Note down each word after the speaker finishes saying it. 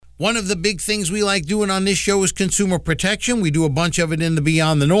One of the big things we like doing on this show is consumer protection. We do a bunch of it in the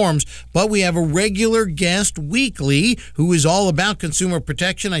Beyond the Norms, but we have a regular guest weekly who is all about consumer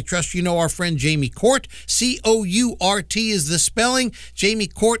protection. I trust you know our friend Jamie Court. C-O-U-R-T is the spelling. Jamie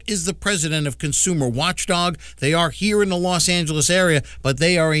Court is the president of Consumer Watchdog. They are here in the Los Angeles area, but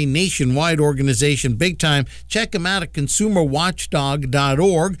they are a nationwide organization, big time. Check them out at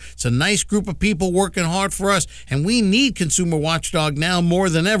consumerwatchdog.org. It's a nice group of people working hard for us, and we need Consumer Watchdog now more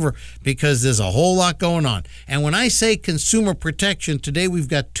than ever, because there's a whole lot going on. And when I say consumer protection, today we've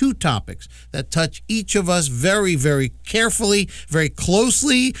got two topics that touch each of us very, very carefully, very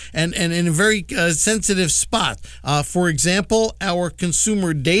closely, and in a very sensitive spot. For example, our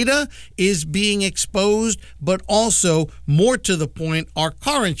consumer data is being exposed, but also, more to the point, our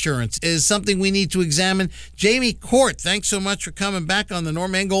car insurance is something we need to examine. Jamie Court, thanks so much for coming back on the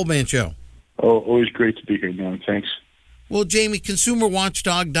Norman Goldman Show. Oh, always great to be here, Norm. Thanks. Well, Jamie,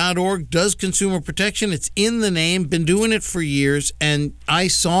 consumerwatchdog.org does consumer protection. It's in the name, been doing it for years, and I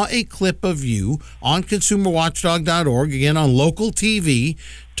saw a clip of you on consumerwatchdog.org, again on local TV,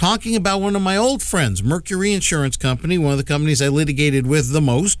 talking about one of my old friends, Mercury Insurance Company, one of the companies I litigated with the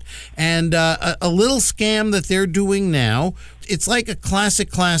most, and a little scam that they're doing now. It's like a classic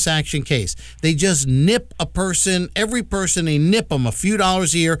class action case. They just nip a person, every person, they nip them a few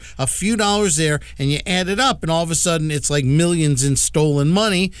dollars here, a few dollars there, and you add it up, and all of a sudden it's like millions in stolen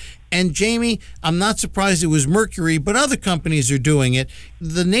money. And Jamie, I'm not surprised it was Mercury, but other companies are doing it.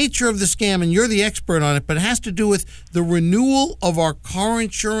 The nature of the scam, and you're the expert on it, but it has to do with the renewal of our car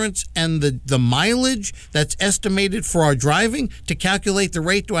insurance and the mileage that's estimated for our driving to calculate the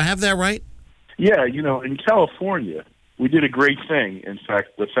rate. Do I have that right? Yeah, in California, we did a great thing. In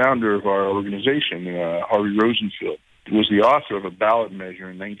fact, the founder of our organization, Harvey Rosenfield, was the author of a ballot measure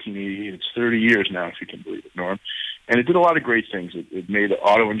in 1988. It's 30 years now, if you can believe it, Norm. And it did a lot of great things. It made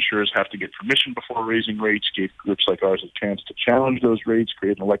auto insurers have to get permission before raising rates, gave groups like ours a chance to challenge those rates,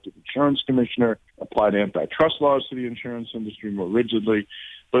 create an elected insurance commissioner, applied antitrust laws to the insurance industry more rigidly.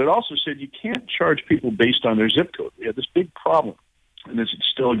 But it also said you can't charge people based on their zip code. We had this big problem, and this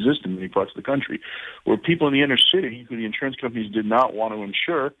still exists in many parts of the country, where people in the inner city who the insurance companies did not want to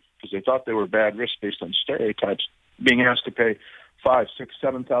insure because they thought they were bad risks based on stereotypes, being asked to pay $5,000,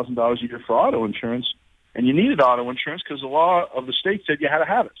 $6,000, $7,000 a year for auto insurance. And you needed auto insurance because the law of the state said you had to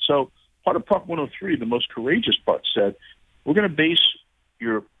have it. So part of Prop 103, the most courageous part, said, we're going to base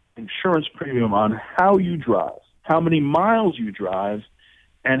your insurance premium on how you drive, how many miles you drive,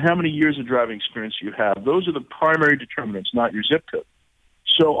 and how many years of driving experience you have. Those are the primary determinants, not your zip code.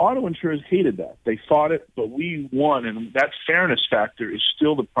 So auto insurers hated that. They fought it, but we won, and that fairness factor is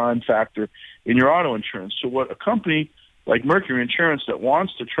still the prime factor in your auto insurance. So what a company like Mercury Insurance that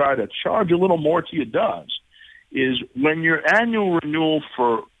wants to try to charge a little more to you does is when your annual renewal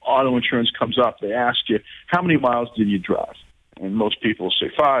for auto insurance comes up, they ask you, how many miles did you drive? And most people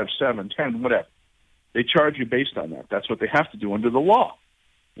say 5, 7, 10, whatever. They charge you based on that. That's what they have to do under the law.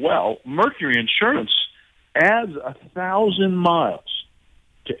 Well, Mercury Insurance adds 1,000 miles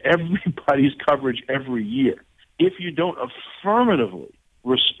to everybody's coverage every year if you don't affirmatively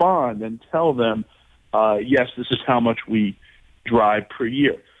respond and tell them, yes, this is how much we drive per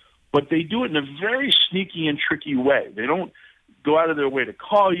year. But they do it in a very sneaky and tricky way. They don't go out of their way to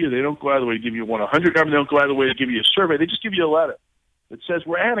call you. They don't go out of their way to give you a 1-800 number. They don't go out of their way to give you a survey. They just give you a letter that says,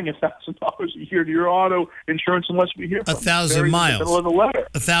 we're adding $1,000 a year to your auto insurance unless we hear from you. 1,000 miles. In the middle of the letter.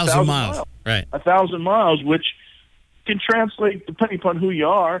 1,000 miles. Right. 1,000 miles, which can translate, depending upon who you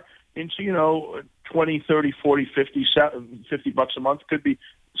are, into, 20, 30, 40, 50, $50 a month. It could be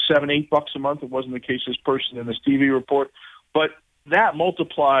 $7, $8 a month. It wasn't the case this person in this TV report. But that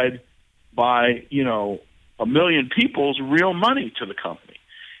multiplied by, 1 million people's real money to the company.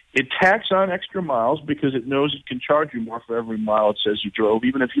 It tacks on extra miles because it knows it can charge you more for every mile it says you drove,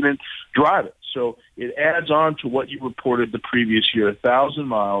 even if you didn't drive it. So it adds on to what you reported the previous year, 1,000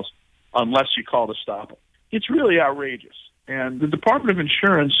 miles, unless you call to stop it. It's really outrageous. And the Department of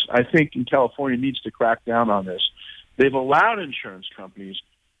Insurance, I think, in California needs to crack down on this. They've allowed insurance companies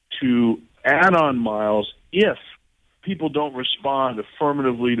to add on miles if people don't respond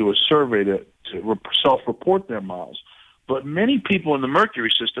affirmatively to a survey to self-report their miles. But many people in the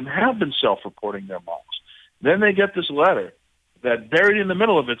Mercury system have been self-reporting their miles. Then they get this letter that buried in the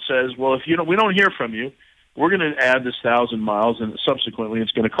middle of it says, well, if we don't hear from you, we're going to add this 1,000 miles, and subsequently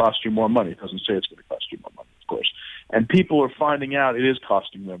it's going to cost you more money. It doesn't say it's going to cost you more money, of course. And people are finding out it is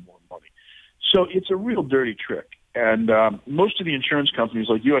costing them more money. So it's a real dirty trick. And most of the insurance companies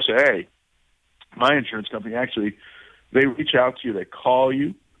like USAA, my insurance company, actually, they reach out to you. They call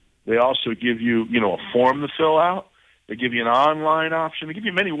you. They also give you, a form to fill out. They give you an online option. They give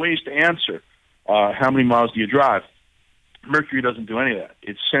you many ways to answer how many miles do you drive. Mercury doesn't do any of that.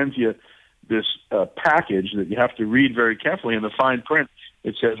 It sends you this package that you have to read very carefully. In the fine print,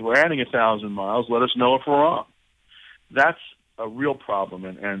 it says, we're adding 1,000 miles. Let us know if we're wrong. That's a real problem,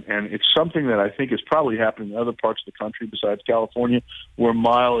 and it's something that I think is probably happening in other parts of the country besides California, where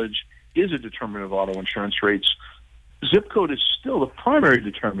mileage is a determinant of auto insurance rates. Zip code is still the primary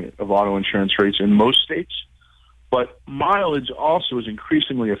determinant of auto insurance rates in most states, but mileage also is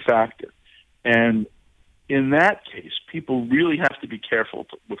increasingly a factor. And in that case, people really have to be careful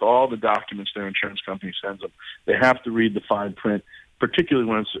with all the documents their insurance company sends them. They have to read the fine print, particularly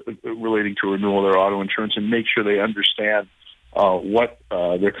when it's relating to renewal of their auto insurance, and make sure they understand what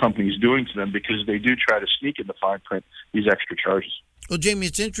their company is doing to them, because they do try to sneak in the fine print these extra charges. Well, Jamie,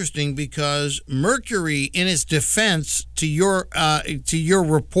 it's interesting because Mercury, in its defense to your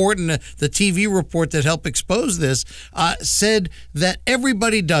report and the TV report that helped expose this, said that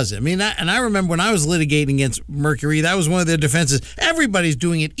everybody does it. I mean, I remember when I was litigating against Mercury, that was one of their defenses. Everybody's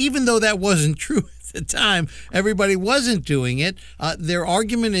doing it, even though that wasn't true. The time everybody wasn't doing it. Their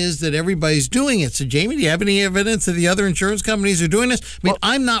argument is that everybody's doing it. So, Jamie, do you have any evidence that the other insurance companies are doing this? I mean,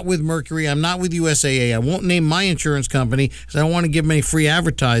 I'm not with Mercury. I'm not with USAA. I won't name my insurance company because I don't want to give them any free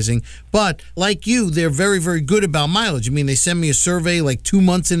advertising. But like you, they're very, very good about mileage. I mean, they send me a survey like 2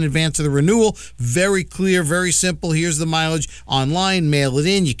 months in advance of the renewal. Very clear, very simple. Here's the mileage online. Mail it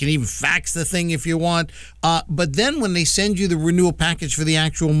in. You can even fax the thing if you want. But then when they send you the renewal package for the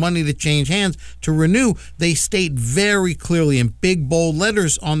actual money to change hands to renew, they state very clearly in big bold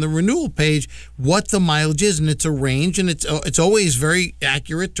letters on the renewal page what the mileage is, and it's a range, and it's always very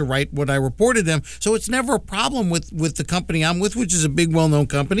accurate to write what I reported them. So it's never a problem with the company I'm with, which is a big, well-known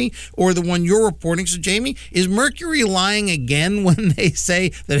company, or the one you're reporting. So, Jamie, is Mercury lying again when they say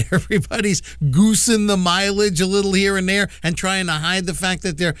that everybody's goosing the mileage a little here and there and trying to hide the fact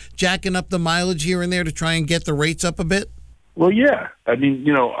that they're jacking up the mileage here and there to try and get the rates up a bit? Well, yeah. I mean,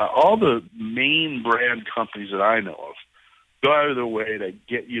 all the main brand companies that I know of go out of their way to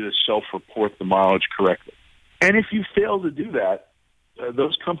get you to self-report the mileage correctly. And if you fail to do that,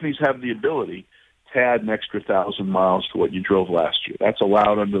 those companies have the ability to add an extra 1,000 miles to what you drove last year. That's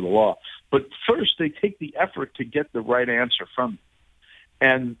allowed under the law. But first, they take the effort to get the right answer from you.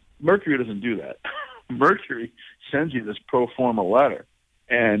 And Mercury doesn't do that. Mercury sends you this pro forma letter,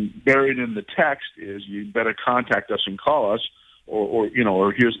 and buried in the text is, you better contact us and call us, or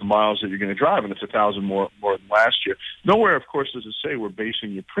here's the miles that you're going to drive, and it's 1,000 more than last year. Nowhere, of course, does it say we're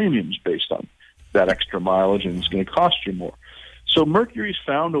basing your premiums based on that extra mileage, and it's going to cost you more. So Mercury's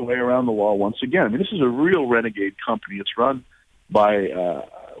found a way around the law once again. I mean, this is a real renegade company. It's run by,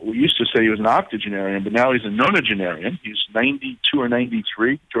 we used to say he was an octogenarian, but now he's a nonagenarian. He's 92 or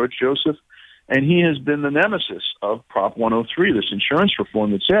 93, George Joseph. And he has been the nemesis of Prop 103, this insurance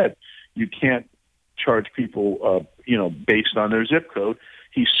reform that said you can't charge people, based on their zip code.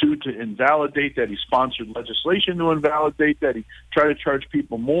 He sued to invalidate that. He sponsored legislation to invalidate that. He tried to charge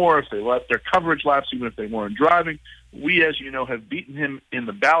people more if they let their coverage lapse, even if they weren't driving. We, as you know, have beaten him in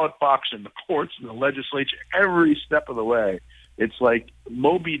the ballot box, in the courts, in the legislature, every step of the way. It's like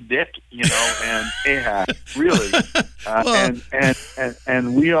Moby Dick, and Ahab, really.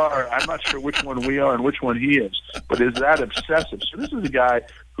 And we are, I'm not sure which one we are and which one he is, but is that obsessive? So this is a guy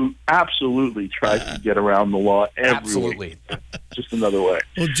who absolutely tries to get around the law every week. Just another way.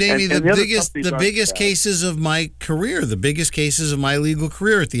 Well, Jamie, the biggest cases of my career, the biggest cases of my legal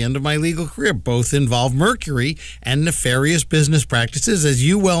career, at the end of my legal career, both involve Mercury and nefarious business practices. As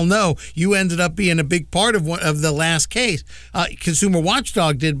you well know, you ended up being a big part of the last case. Consumer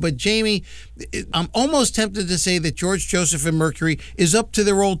Watchdog did. But, Jamie, I'm almost tempted to say that George Joseph and Mercury is up to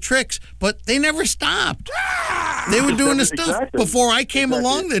their old tricks, but they never stopped. They were doing the stuff before I came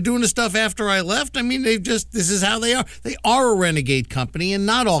along. They're doing the stuff after I left. I mean, this is how they are. They are a renegade company, and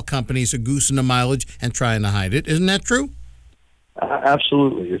not all companies are goosing the mileage and trying to hide it. Isn't that true?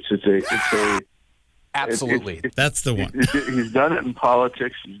 Absolutely. Absolutely. That's the one. He's done it in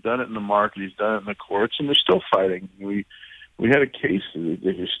politics. He's done it in the market. He's done it in the courts, and they're still fighting. We had a case that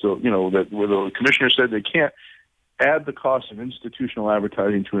is still, where the commissioner said they can't add the cost of institutional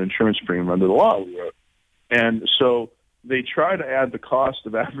advertising to an insurance premium under the law we wrote. And so they try to add the cost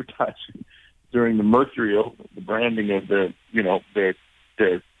of advertising during the Mercury Open, the branding of their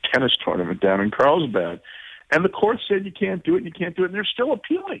tennis tournament down in Carlsbad. And the court said you can't do it, and they're still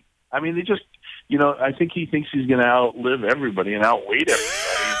appealing. I mean, they just, I think he thinks he's going to outlive everybody and outweight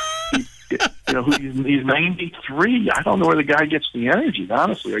everybody. He's 93. I don't know where the guy gets the energy,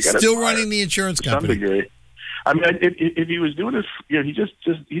 honestly. Still running the insurance company. To some degree. I mean, if he was doing it,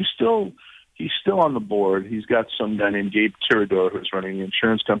 he he's still on the board. He's got some guy named Gabe Tirador who's running the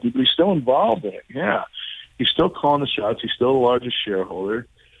insurance company, but he's still involved in it. Yeah. He's still calling the shots. He's still the largest shareholder.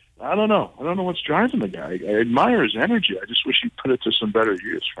 I don't know. I don't know what's driving the guy. I admire his energy. I just wish he'd put it to some better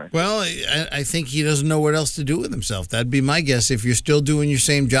use, Frank. Well, I think he doesn't know what else to do with himself. That'd be my guess. If you're still doing your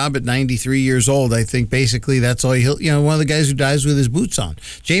same job at 93 years old, I think basically that's all one of the guys who dies with his boots on.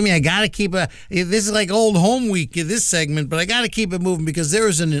 Jamie, I got to keep this is like old home week in this segment, but I got to keep it moving because there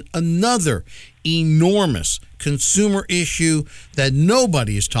is another enormous consumer issue that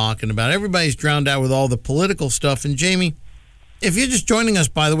nobody is talking about. Everybody's drowned out with all the political stuff. And Jamie, if you're just joining us,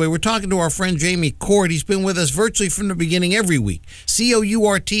 by the way, we're talking to our friend Jamie Court. He's been with us virtually from the beginning every week.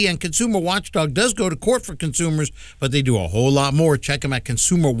 COURT, and Consumer Watchdog does go to court for consumers, but they do a whole lot more. Check them at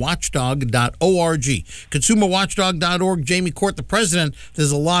consumerwatchdog.org. Consumerwatchdog.org. Jamie Court, the president.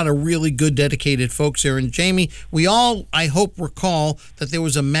 There's a lot of really good, dedicated folks here. And Jamie, we all, I hope, recall that there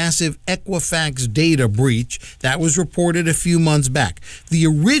was a massive Equifax data breach that was reported a few months back. The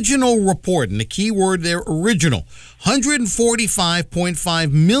original report, and the key word there, original,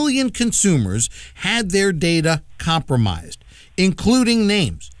 145.5 million consumers had their data compromised, including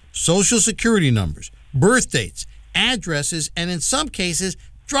names, social security numbers, birth dates, addresses, and in some cases,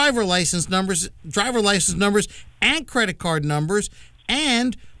 driver license numbers, and credit card numbers.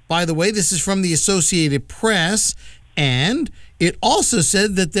 And, by the way, this is from the Associated Press, and it also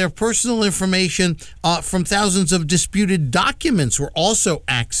said that their personal information from thousands of disputed documents were also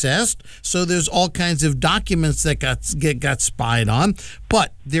accessed. So there's all kinds of documents that got spied on.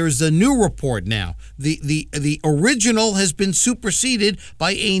 But there's a new report now. The original has been superseded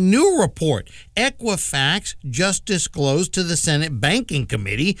by a new report. Equifax just disclosed to the Senate Banking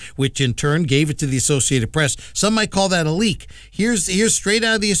Committee, which in turn gave it to the Associated Press. Some might call that a leak. Here's straight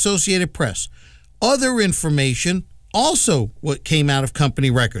out of the Associated Press. Other information also what came out of company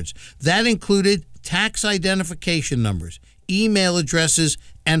records. That included tax identification numbers, email addresses,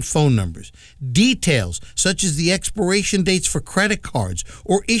 and phone numbers. Details such as the expiration dates for credit cards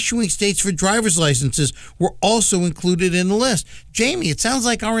or issuing dates for driver's licenses were also included in the list. Jamie, it sounds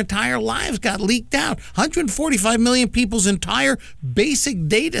like our entire lives got leaked out. 145 million people's entire basic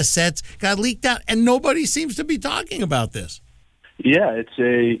data sets got leaked out, and nobody seems to be talking about this. Yeah, it's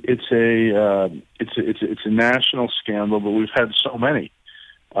a national scandal, but we've had so many.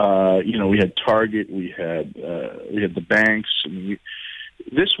 We had Target, we had the banks.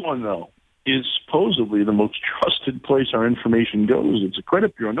 This one though is supposedly the most trusted place our information goes. It's a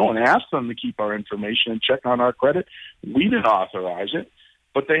credit bureau. No one asked them to keep our information and check on our credit. We didn't authorize it,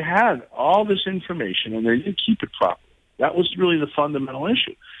 but they had all this information and they didn't keep it properly. That was really the fundamental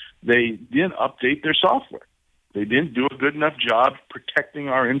issue. They didn't update their software. They didn't do a good enough job protecting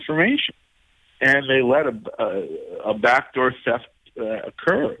our information, and they let a backdoor theft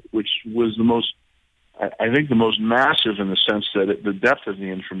occur, which was the most massive in the sense that the depth of the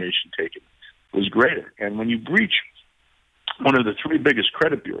information taken was greater. And when you breach one of the three biggest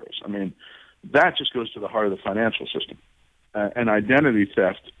credit bureaus, I mean, that just goes to the heart of the financial system. And identity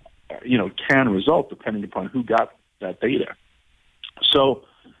theft, can result depending upon who got that data. So,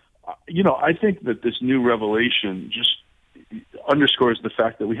 I think that this new revelation just underscores the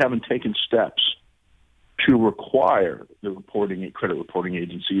fact that we haven't taken steps to require the credit reporting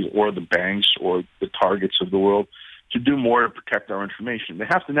agencies or the banks or the Targets of the world to do more to protect our information. They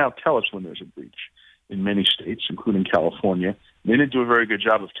have to now tell us when there's a breach in many states, including California. They didn't do a very good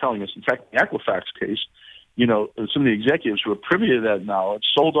job of telling us. In fact, the Equifax case, some of the executives who were privy to that knowledge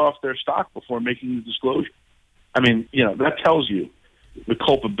sold off their stock before making the disclosure. I mean, that tells you the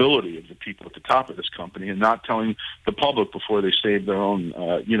culpability of the people at the top of this company and not telling the public before they save their own,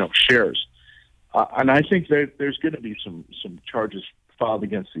 shares. And I think there's going to be some charges filed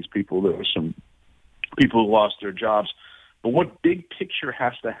against these people. There were some people who lost their jobs. But what big picture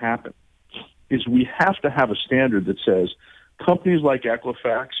has to happen is we have to have a standard that says companies like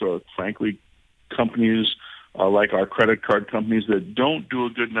Equifax or, frankly, companies like our credit card companies that don't do a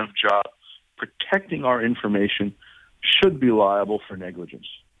good enough job protecting our information should be liable for negligence.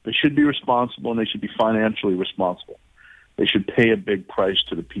 They should be responsible, and they should be financially responsible. They should pay a big price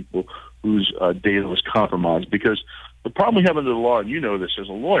to the people whose data was compromised. Because the problem we have under the law, and you know this as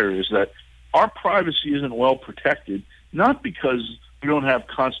a lawyer, is that our privacy isn't well protected, not because we don't have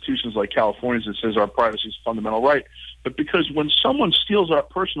constitutions like California's that says our privacy is a fundamental right, but because when someone steals our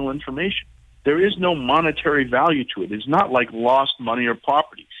personal information, there is no monetary value to it. It's not like lost money or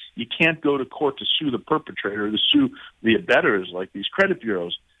property. You can't go to court to sue the perpetrator or to sue the abettors like these credit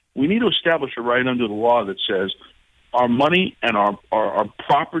bureaus. We need to establish a right under the law that says our money and our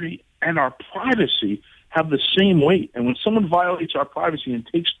property and our privacy have the same weight. And when someone violates our privacy and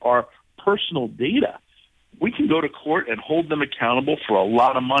takes our personal data, we can go to court and hold them accountable for a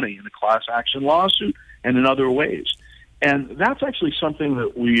lot of money in a class action lawsuit and in other ways. And that's actually something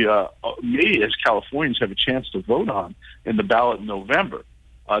that we may, as Californians, have a chance to vote on in the ballot in November.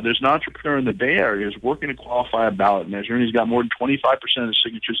 There's an entrepreneur in the Bay Area who's working to qualify a ballot measure, and he's got more than 25% of the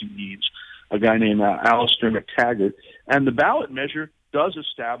signatures he needs, a guy named Alistair McTaggart. And the ballot measure does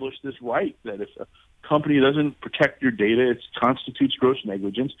establish this right that if a company doesn't protect your data, it constitutes gross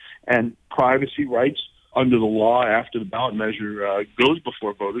negligence, and privacy rights under the law after the ballot measure goes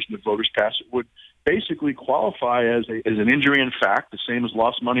before voters and the voters pass it would basically qualify as an injury in fact, the same as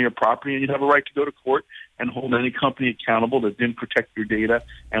lost money or property, and you'd have a right to go to court and hold any company accountable that didn't protect your data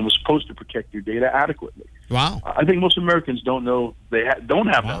and was supposed to protect your data adequately. Wow. I think most Americans don't know they don't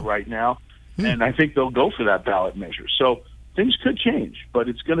have that right now, and I think they'll go for that ballot measure. So things could change, but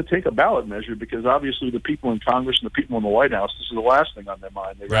it's going to take a ballot measure because obviously the people in Congress and the people in the White House, this is the last thing on their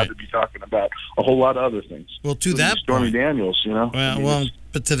mind. They'd rather be talking about a whole lot of other things. Well, to that Stormy point, Daniels, you know.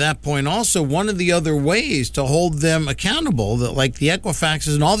 But to that point also, one of the other ways to hold them accountable, that like the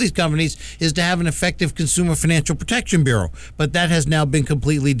Equifaxes and all these companies, is to have an effective Consumer Financial Protection Bureau. But that has now been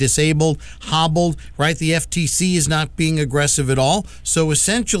completely disabled, hobbled, right? The FTC is not being aggressive at all. So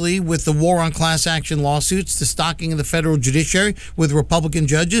essentially, with the war on class action lawsuits, the stocking of the federal judiciary with Republican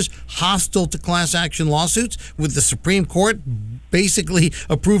judges hostile to class action lawsuits, with the Supreme Court basically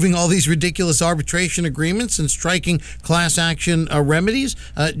approving all these ridiculous arbitration agreements and striking class action remedies.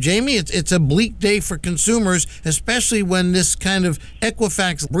 Jamie, it's a bleak day for consumers, especially when this kind of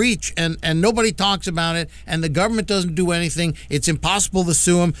Equifax breach and nobody talks about it and the government doesn't do anything. It's impossible to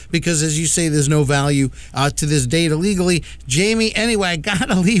sue them because, as you say, there's no value to this data legally. Jamie, anyway, I got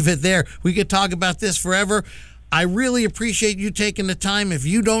to leave it there. We could talk about this forever. I really appreciate you taking the time. If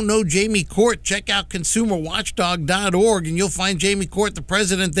you don't know Jamie Court, check out consumerwatchdog.org and you'll find Jamie Court, the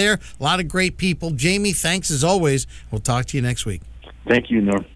president there. A lot of great people. Jamie, thanks as always. We'll talk to you next week. Thank you, Norm.